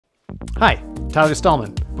Hi, Tyler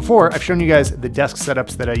Stalman. Before, I've shown you guys the desk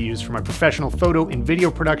setups that I use for my professional photo and video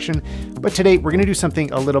production, but today we're gonna do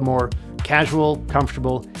something a little more casual,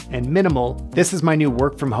 comfortable, and minimal. This is my new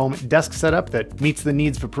work from home desk setup that meets the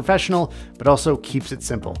needs of a professional, but also keeps it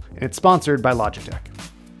simple, and it's sponsored by Logitech.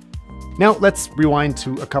 Now let's rewind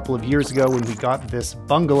to a couple of years ago when we got this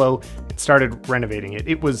bungalow and started renovating it.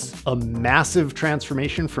 It was a massive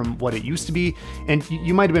transformation from what it used to be, and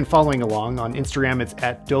you might have been following along on Instagram. It's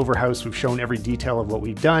at Dover House. We've shown every detail of what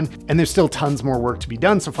we've done, and there's still tons more work to be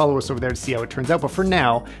done, so follow us over there to see how it turns out. But for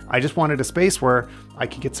now, I just wanted a space where I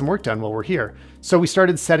could get some work done while we're here. So we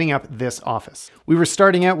started setting up this office. We were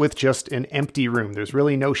starting out with just an empty room. There's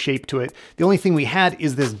really no shape to it. The only thing we had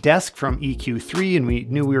is this desk from EQ3, and we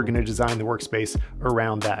knew we were going to design the workspace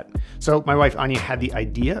around that. So my wife Anya had the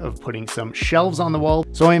idea of putting some shelves on the wall.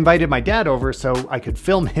 So I invited my dad over so I could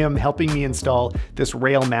film him helping me install this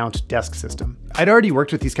rail mount desk system. I'd already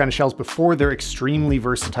worked with these kind of shelves before. They're extremely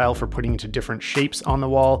versatile for putting into different shapes on the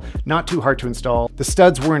wall, not too hard to install. The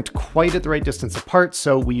studs weren't quite at the right distance apart,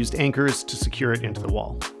 so we used anchors to secure it into the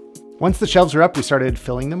wall. Once the shelves are up, we started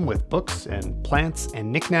filling them with books and plants and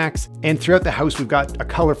knickknacks. And throughout the house, we've got a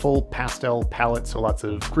colorful pastel palette, so lots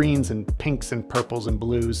of greens and pinks and purples and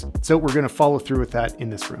blues. So we're gonna follow through with that in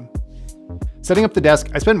this room. Setting up the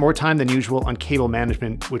desk, I spent more time than usual on cable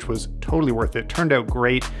management, which was totally worth it. Turned out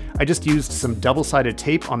great. I just used some double-sided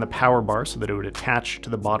tape on the power bar so that it would attach to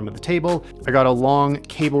the bottom of the table. I got a long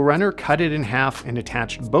cable runner, cut it in half, and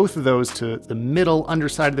attached both of those to the middle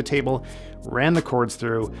underside of the table, ran the cords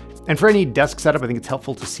through. And for any desk setup, I think it's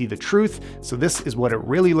helpful to see the truth. So this is what it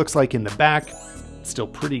really looks like in the back. It's still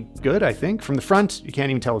pretty good, I think. From the front, you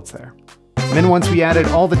can't even tell it's there. And then once we added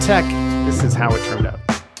all the tech, this is how it turned out.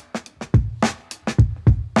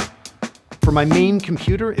 For my main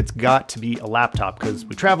computer, it's got to be a laptop because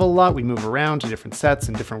we travel a lot, we move around to different sets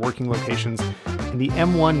and different working locations, and the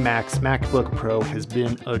M1 Max MacBook Pro has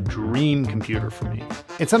been a dream computer for me.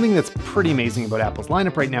 And something that's pretty amazing about Apple's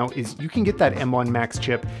lineup right now is you can get that M1 Max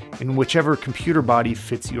chip in whichever computer body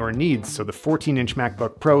fits your needs. So the 14-inch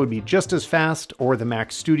MacBook Pro would be just as fast, or the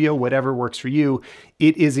Mac Studio, whatever works for you.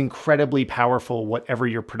 It is incredibly powerful, whatever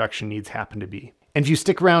your production needs happen to be. And if you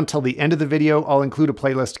stick around till the end of the video, I'll include a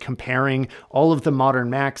playlist comparing all of the modern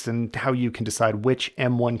Macs and how you can decide which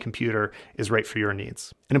M1 computer is right for your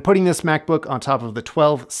needs. And I'm putting this MacBook on top of the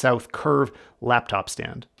 12 South Curve laptop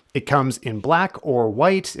stand. It comes in black or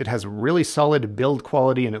white, it has really solid build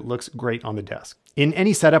quality, and it looks great on the desk. In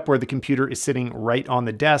any setup where the computer is sitting right on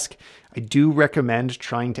the desk, I do recommend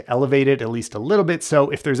trying to elevate it at least a little bit, so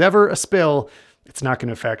if there's ever a spill, it's not going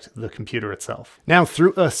to affect the computer itself. Now,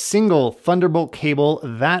 through a single Thunderbolt cable,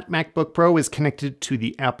 that MacBook Pro is connected to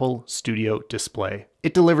the Apple Studio display.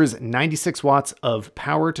 It delivers 96 watts of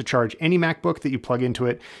power to charge any MacBook that you plug into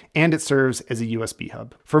it, and it serves as a USB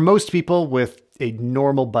hub. For most people with a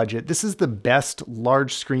normal budget, this is the best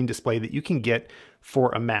large screen display that you can get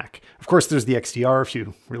for a Mac. Of course, there's the XDR if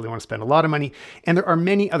you really want to spend a lot of money, and there are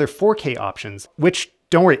many other 4K options, which,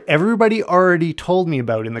 don't worry, everybody already told me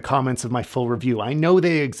about in the comments of my full review. I know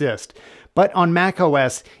they exist, but on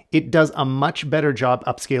macOS, it does a much better job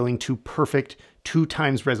upscaling to perfect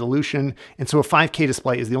 2x resolution. And so a 5K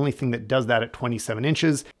display is the only thing that does that at 27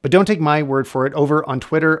 inches. But don't take my word for it. Over on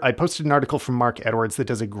Twitter, I posted an article from Mark Edwards that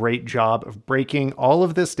does a great job of breaking all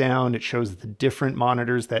of this down. It shows the different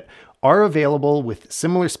monitors that are available with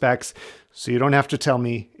similar specs, so you don't have to tell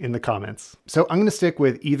me in the comments. So I'm gonna stick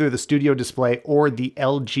with either the Studio display or the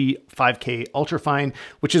LG 5K Ultrafine,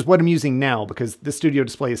 which is what I'm using now because the Studio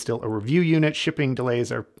display is still a review unit. Shipping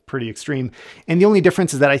delays are pretty extreme. And the only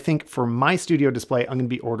difference is that I think for my Studio display, I'm gonna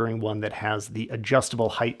be ordering one that has the adjustable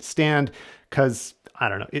height stand because, I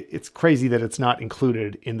don't know, it's crazy that it's not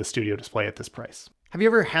included in the Studio display at this price. Have you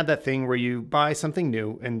ever had that thing where you buy something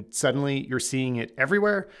new and suddenly you're seeing it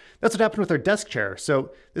everywhere? That's what happened with our desk chair.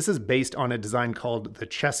 So this is based on a design called the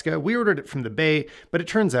Cheska. We ordered it from the Bay, but it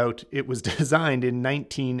turns out it was designed in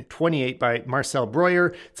 1928 by Marcel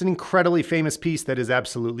Breuer. It's an incredibly famous piece that is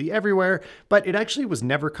absolutely everywhere, but it actually was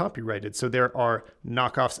never copyrighted. So there are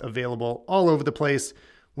knockoffs available all over the place,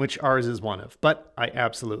 which ours is one of, but I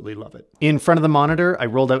absolutely love it. In front of the monitor, I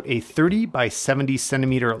rolled out a 30 by 70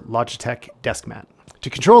 centimeter Logitech desk mat. To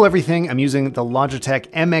control everything, I'm using the Logitech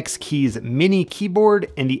MX Keys Mini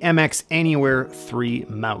keyboard and the MX Anywhere 3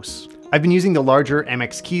 mouse. I've been using the larger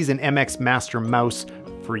MX Keys and MX Master mouse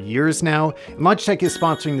for years now. And Logitech is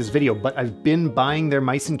sponsoring this video, but I've been buying their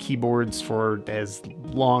mice and keyboards for as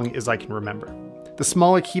long as I can remember. The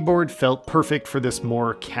smaller keyboard felt perfect for this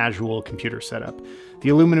more casual computer setup. The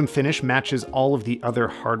aluminum finish matches all of the other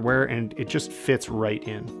hardware and it just fits right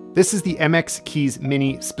in. This is the MX Keys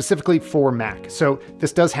Mini specifically for Mac. So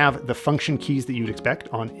this does have the function keys that you'd expect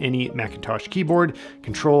on any Macintosh keyboard.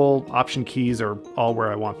 Control, Option keys are all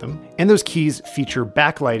where I want them. And those keys feature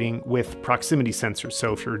backlighting with proximity sensors.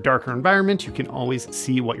 So if you're a darker environment, you can always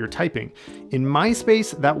see what you're typing. In my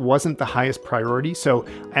space, that wasn't the highest priority. So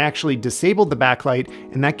I actually disabled the backlight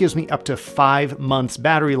and that gives me up to 5 months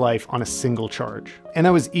battery life on a single charge. And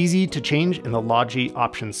that was easy to change in the Logi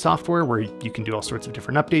Options software where you can do all sorts of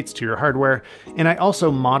different updates to your hardware. And I also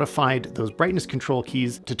modified those brightness control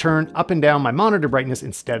keys to turn up and down my monitor brightness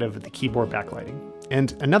instead of the keyboard backlighting.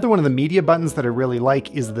 And another one of the media buttons that I really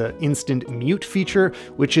like is the instant mute feature,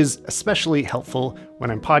 which is especially helpful when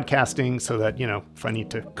I'm podcasting so that, if I need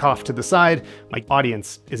to cough to the side, my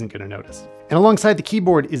audience isn't going to notice. And alongside the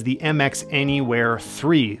keyboard is the MX Anywhere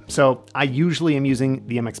 3. So I usually am using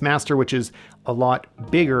the MX Master, which is a lot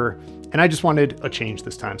bigger, and I just wanted a change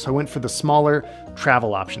this time. So I went for the smaller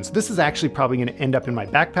travel options. This is actually probably gonna end up in my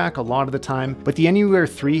backpack a lot of the time, but the Anywhere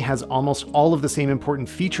 3 has almost all of the same important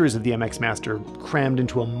features of the MX Master crammed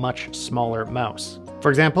into a much smaller mouse. For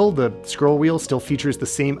example, the scroll wheel still features the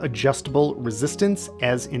same adjustable resistance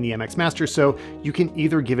as in the MX Master, so you can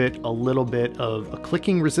either give it a little bit of a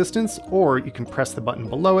clicking resistance or you can press the button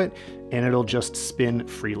below it and it'll just spin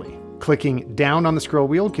freely. Clicking down on the scroll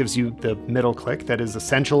wheel gives you the middle click that is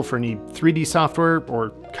essential for any 3D software or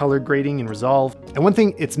color grading in Resolve. And one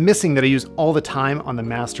thing it's missing that I use all the time on the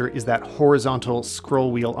Master is that horizontal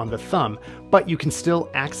scroll wheel on the thumb, but you can still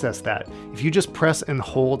access that. If you just press and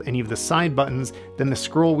hold any of the side buttons, then the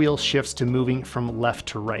scroll wheel shifts to moving from left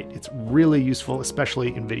to right. It's really useful,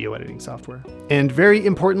 especially in video editing software. And very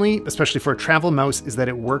importantly, especially for a travel mouse, is that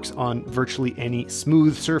it works on virtually any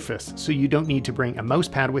smooth surface. So you don't need to bring a mouse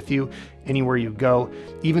pad with you anywhere you go.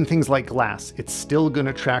 Even things like glass, it's still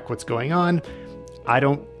gonna track what's going on. I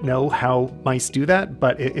don't know how mice do that,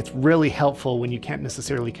 but it's really helpful when you can't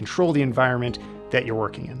necessarily control the environment that you're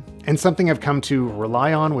working in. And something I've come to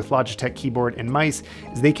rely on with Logitech keyboard and mice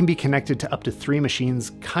is they can be connected to up to 3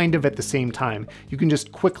 machines kind of at the same time. You can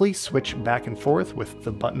just quickly switch back and forth with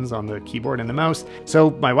the buttons on the keyboard and the mouse.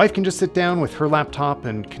 So my wife can just sit down with her laptop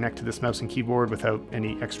and connect to this mouse and keyboard without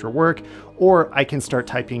any extra work, or I can start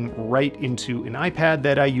typing right into an iPad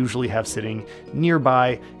that I usually have sitting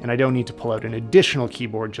nearby, and I don't need to pull out an additional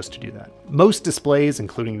keyboard just to do that. Most displays,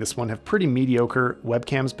 including this one, have pretty mediocre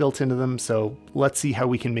webcams built into them, so let's see how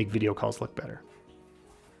we can make video calls look better.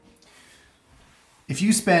 If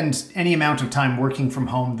you spend any amount of time working from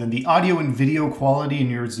home, then the audio and video quality in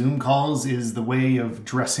your Zoom calls is the way of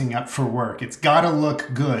dressing up for work. It's gotta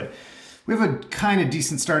look good. We have a kind of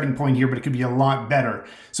decent starting point here, but it could be a lot better.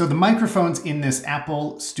 So the microphones in this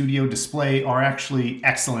Apple Studio display are actually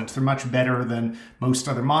excellent. They're much better than most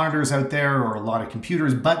other monitors out there or a lot of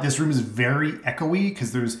computers, but this room is very echoey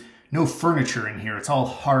because there's no furniture in here. It's all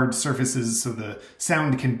hard surfaces so the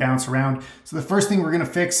sound can bounce around. So the first thing we're gonna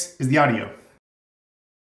fix is the audio.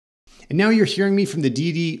 And now you're hearing me from the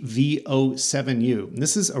DD-V07U.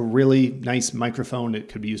 This is a really nice microphone. It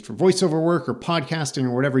could be used for voiceover work or podcasting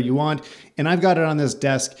or whatever you want. And I've got it on this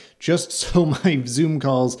desk just so my Zoom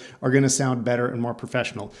calls are gonna sound better and more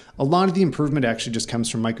professional. A lot of the improvement actually just comes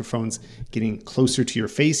from microphones getting closer to your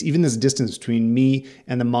face. Even this distance between me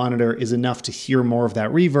and the monitor is enough to hear more of that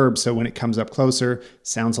reverb. So when it comes up closer,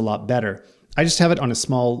 sounds a lot better. I just have it on a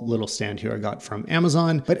small little stand here I got from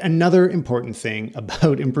Amazon. But another important thing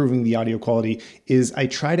about improving the audio quality is I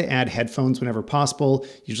try to add headphones whenever possible.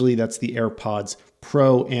 Usually that's the AirPods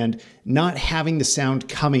Pro, and not having the sound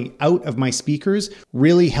coming out of my speakers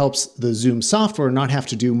really helps the Zoom software not have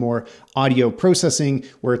to do more audio processing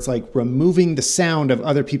where it's like removing the sound of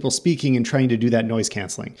other people speaking and trying to do that noise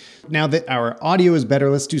canceling. Now that our audio is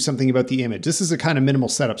better, let's do something about the image. This is a kind of minimal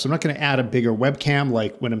setup, so I'm not going to add a bigger webcam.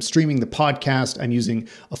 Like when I'm streaming the podcast, I'm using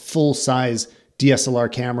a full-size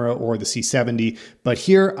DSLR camera or the C70, but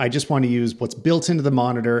here I just want to use what's built into the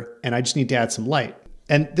monitor and I just need to add some light.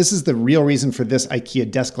 And this is the real reason for this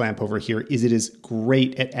IKEA desk lamp over here is it is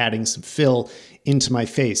great at adding some fill into my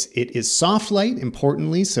face. It is soft light,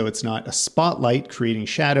 importantly, so it's not a spotlight creating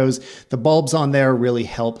shadows. The bulbs on there really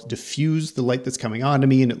help diffuse the light that's coming onto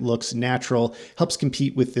me and it looks natural, helps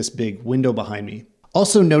compete with this big window behind me.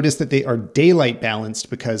 Also notice that they are daylight balanced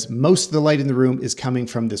because most of the light in the room is coming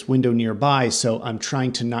from this window nearby, so I'm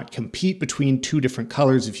trying to not compete between 2 different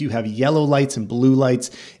colors. If you have yellow lights and blue lights,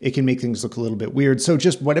 it can make things look a little bit weird. So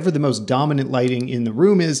just whatever the most dominant lighting in the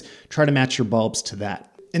room is, try to match your bulbs to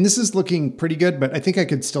that. And this is looking pretty good, but I think I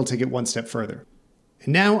could still take it one step further.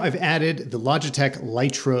 And now I've added the Logitech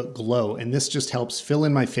Litra Glow, and this just helps fill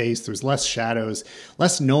in my face. There's less shadows,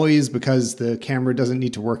 less noise because the camera doesn't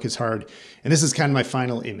need to work as hard. And this is kind of my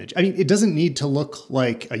final image. I mean, it doesn't need to look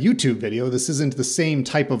like a YouTube video. This isn't the same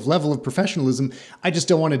type of level of professionalism. I just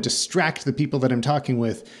don't want to distract the people that I'm talking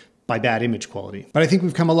with by bad image quality. But I think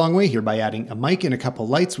we've come a long way here by adding a mic and a couple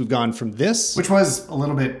lights. We've gone from this, which was a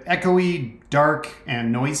little bit echoey, dark,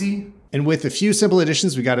 and noisy. And with a few simple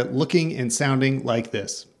additions, we got it looking and sounding like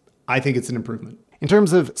this. I think it's an improvement. In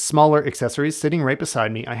terms of smaller accessories, sitting right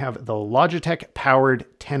beside me, I have the Logitech powered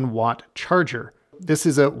 10-watt charger. This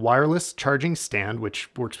is a wireless charging stand, which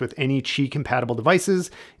works with any Qi compatible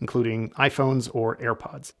devices, including iPhones or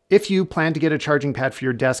AirPods. If you plan to get a charging pad for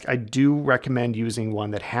your desk, I do recommend using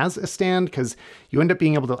one that has a stand because you end up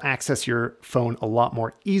being able to access your phone a lot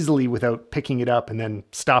more easily without picking it up and then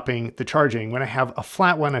stopping the charging. When I have a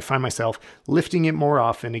flat one, I find myself lifting it more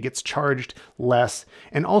often. It gets charged less.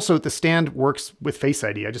 And also the stand works with Face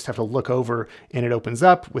ID. I just have to look over and it opens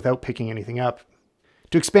up without picking anything up.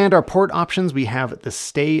 To expand our port options, we have the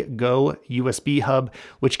Stay Go USB hub,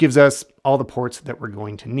 which gives us all the ports that we're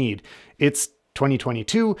going to need. It's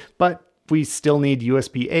 2022, but we still need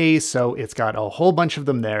USB-A, so it's got a whole bunch of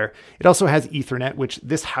them there. It also has Ethernet, which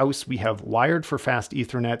this house we have wired for fast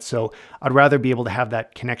Ethernet, so I'd rather be able to have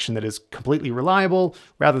that connection that is completely reliable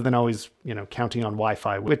rather than always, counting on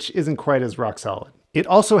Wi-Fi, which isn't quite as rock solid. It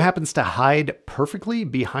also happens to hide perfectly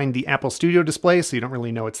behind the Apple Studio display, so you don't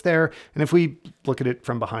really know it's there. And if we look at it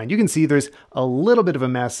from behind, you can see there's a little bit of a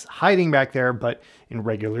mess hiding back there, but in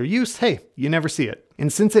regular use, hey, you never see it.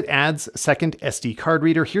 And since it adds a second SD card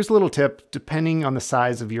reader, here's a little tip. Depending on the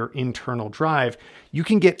size of your internal drive, you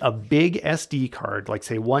can get a big SD card, like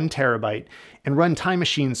say 1 terabyte, and run Time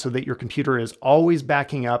Machine so that your computer is always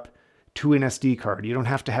backing up to an SD card. You don't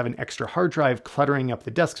have to have an extra hard drive cluttering up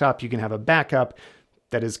the desktop. You can have a backup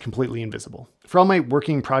that is completely invisible. For all my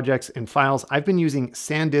working projects and files, I've been using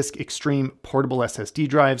SanDisk Extreme portable SSD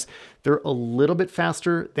drives. They're a little bit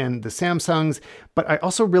faster than the Samsungs, but I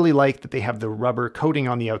also really like that they have the rubber coating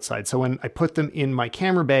on the outside. So when I put them in my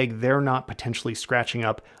camera bag, they're not potentially scratching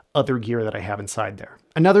up other gear that I have inside there.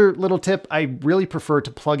 Another little tip, I really prefer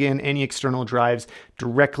to plug in any external drives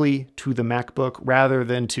directly to the MacBook rather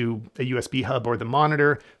than to a USB hub or the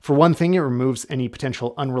monitor. For one thing, it removes any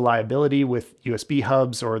potential unreliability with USB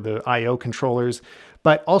hubs or the I/O controllers.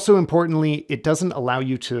 But also importantly, it doesn't allow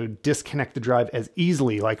you to disconnect the drive as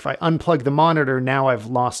easily. Like if I unplug the monitor, now I've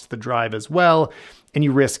lost the drive as well, and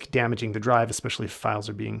you risk damaging the drive, especially if files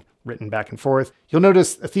are being written back and forth. You'll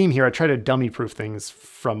notice a theme here. I try to dummy-proof things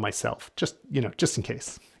from myself, just in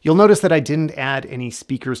case. You'll notice that I didn't add any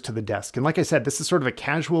speakers to the desk. And like I said, this is sort of a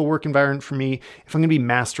casual work environment for me. If I'm gonna be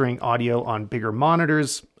mastering audio on bigger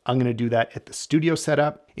monitors, I'm gonna do that at the studio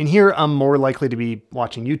setup. In here, I'm more likely to be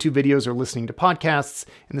watching YouTube videos or listening to podcasts,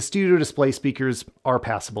 and the studio display speakers are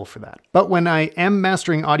passable for that. But when I am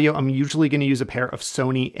mastering audio, I'm usually gonna use a pair of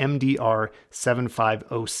Sony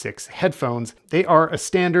MDR7506 headphones. They are a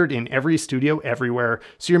standard in every studio everywhere,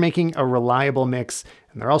 so you're making a reliable mix,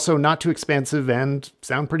 and they're also not too expensive and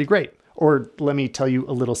sound pretty great. Or let me tell you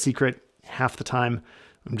a little secret, half the time,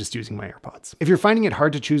 I'm just using my AirPods. If you're finding it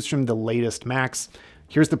hard to choose from the latest Macs,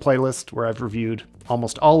 here's the playlist where I've reviewed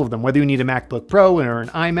almost all of them. Whether you need a MacBook Pro or an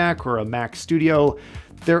iMac or a Mac Studio,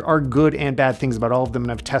 there are good and bad things about all of them,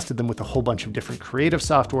 and I've tested them with a whole bunch of different creative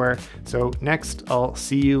software. So next, I'll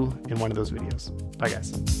see you in one of those videos. Bye,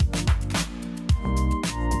 guys.